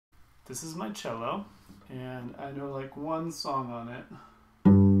This is my cello, and I know like one song on it.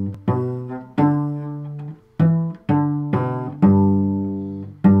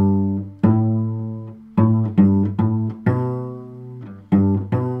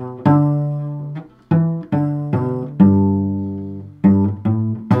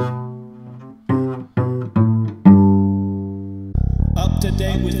 Up to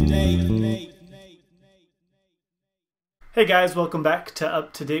date with Nate. Hey guys, welcome back to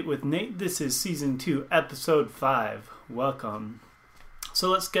Up to Date with Nate. This is Season 2, Episode 5. Welcome. So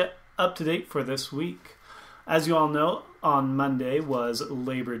let's get up to date for this week. As you all know, on Monday was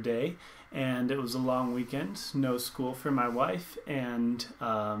Labor Day, and it was a long weekend. No school for my wife, and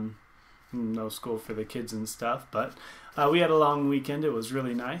no school for the kids and stuff, but we had a long weekend. It was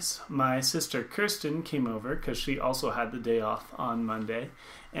really nice. My sister Kirsten came over because she also had the day off on Monday,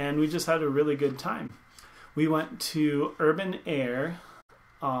 and we just had a really good time. We went to Urban Air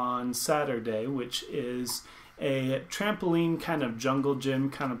on Saturday, which is a trampoline kind of jungle gym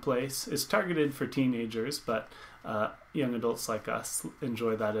kind of place. It's targeted for teenagers, but young adults like us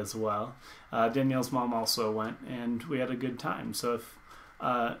enjoy that as well. Danielle's mom also went, and we had a good time. So if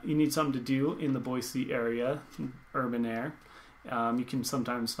you need something to do in the Boise area, Urban Air, you can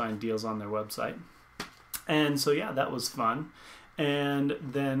sometimes find deals on their website. And so yeah, that was fun. And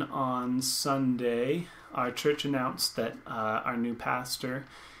then on Sunday, our church announced that our new pastor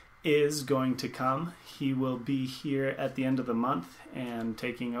is going to come. He will be here at the end of the month and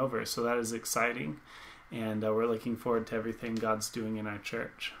taking over. So that is exciting. And we're looking forward to everything God's doing in our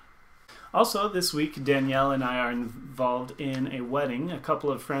church. Also, this week, Danielle and I are involved in a wedding. A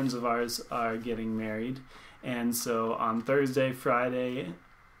couple of friends of ours are getting married. And so on Thursday, Friday,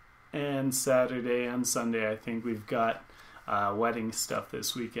 and Saturday and Sunday, I think we've got wedding stuff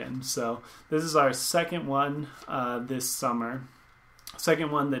this weekend. So this is our second one this summer.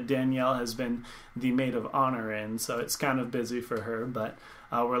 Second one that Danielle has been the maid of honor in. So it's kind of busy for her, but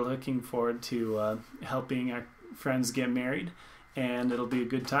we're looking forward to helping our friends get married, and it'll be a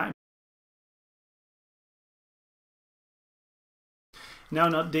good time. Now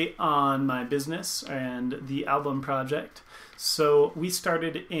an update on my business and the album project. So we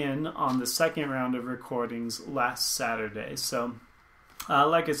started in on the second round of recordings last Saturday. So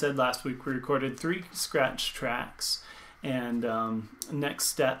like I said last week, we recorded 3 scratch tracks. And next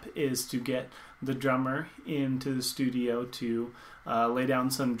step is to get the drummer into the studio to lay down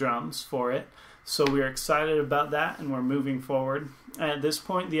some drums for it. So we're excited about that, and we're moving forward. At this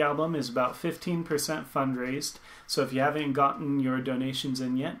point, the album is about 15% fundraised, so if you haven't gotten your donations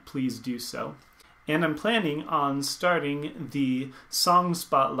in yet, please do so. And I'm planning on starting the song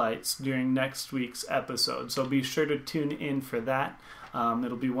spotlights during next week's episode, so be sure to tune in for that.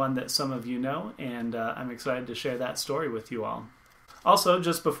 It'll be one that some of you know, and I'm excited to share that story with you all. Also,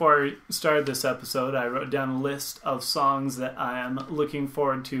 just before I started this episode, I wrote down a list of songs that I am looking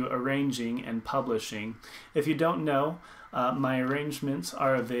forward to arranging and publishing. If you don't know, my arrangements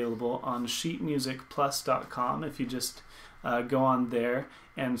are available on sheetmusicplus.com. If you just go on there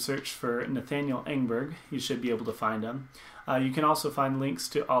and search for Nathaniel Engberg, you should be able to find them. You can also find links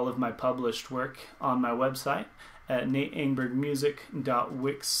to all of my published work on my website at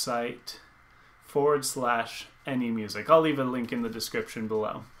nateengbergmusic.wixsite.com/anymusic. I'll leave a link in the description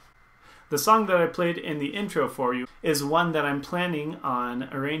below. The song that I played in the intro for you is one that I'm planning on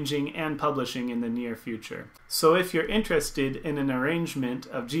arranging and publishing in the near future. So if you're interested in an arrangement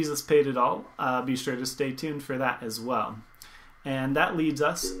of Jesus Paid It All, be sure to stay tuned for that as well. And that leads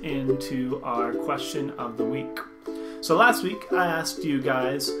us into our question of the week. So last week I asked you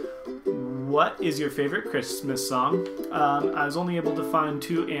guys, what is your favorite Christmas song? I was only able to find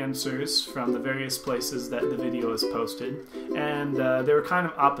 2 answers from the various places that the video is posted, and they were kind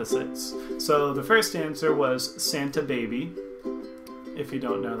of opposites. So the first answer was Santa Baby. If you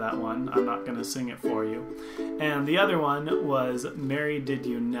don't know that one, I'm not going to sing it for you. And the other one was Mary Did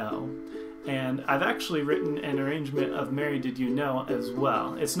You Know? And I've actually written an arrangement of Mary Did You Know as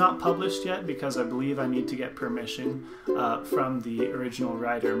well. It's not published yet because I believe I need to get permission from the original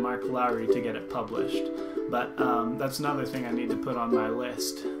writer, Mark Lowry, to get it published. But that's another thing I need to put on my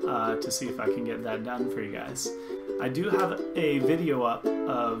list to see if I can get that done for you guys. I do have a video up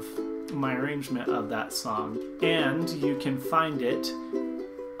of my arrangement of that song, and you can find it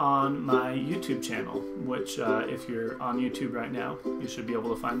on my YouTube channel, which if you're on YouTube right now, you should be able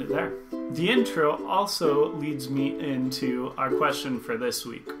to find it there. The intro also leads me into our question for this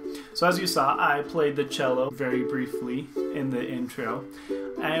week. So as you saw, I played the cello very briefly in the intro,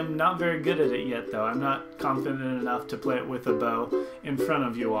 I am not very good at it yet, though. I'm not confident enough to play it with a bow in front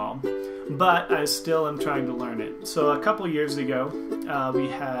of you all. But I still am trying to learn it. So a couple years ago, we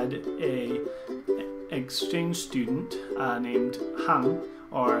had an exchange student named Hang,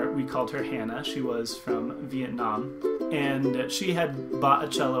 or we called her Hannah. She was from Vietnam. And she had bought a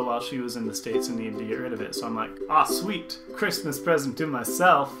cello while she was in the States and needed to get rid of it. So I'm like, ah, sweet, Christmas present to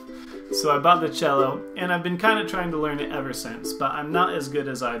myself. So I bought the cello, and I've been kind of trying to learn it ever since, but I'm not as good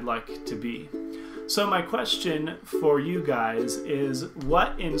as I'd like to be. So my question for you guys is,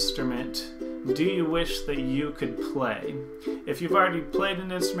 what instrument do you wish that you could play? If you've already played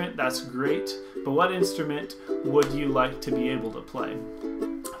an instrument, that's great, but what instrument would you like to be able to play?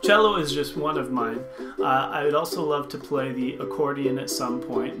 Cello is just one of mine. I would also love to play the accordion at some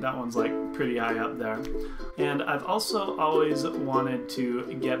point. That one's like pretty high up there. And I've also always wanted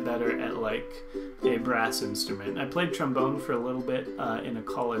to get better at like a brass instrument. I played trombone for a little bit in a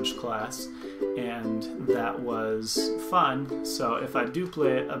college class, and that was fun. So if I do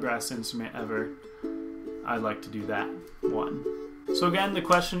play a brass instrument ever, I'd like to do that one. So again, the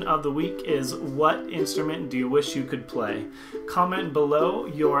question of the week is, what instrument do you wish you could play? Comment below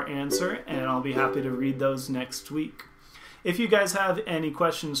your answer, and I'll be happy to read those next week. If you guys have any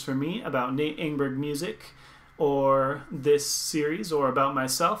questions for me about Nate Engberg music, or this series, or about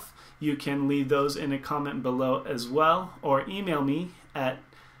myself, you can leave those in a comment below as well, or email me at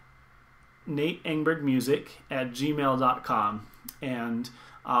nateengbergmusic@gmail.com, and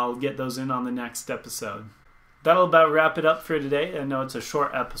I'll get those in on the next episode. That'll about wrap it up for today. I know it's a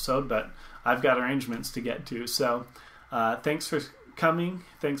short episode, but I've got arrangements to get to. So thanks for coming.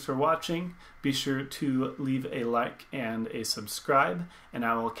 Thanks for watching. Be sure to leave a like and a subscribe, and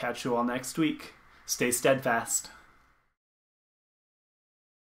I will catch you all next week. Stay steadfast.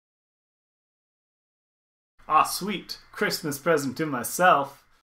 Ah, sweet, Christmas present to myself.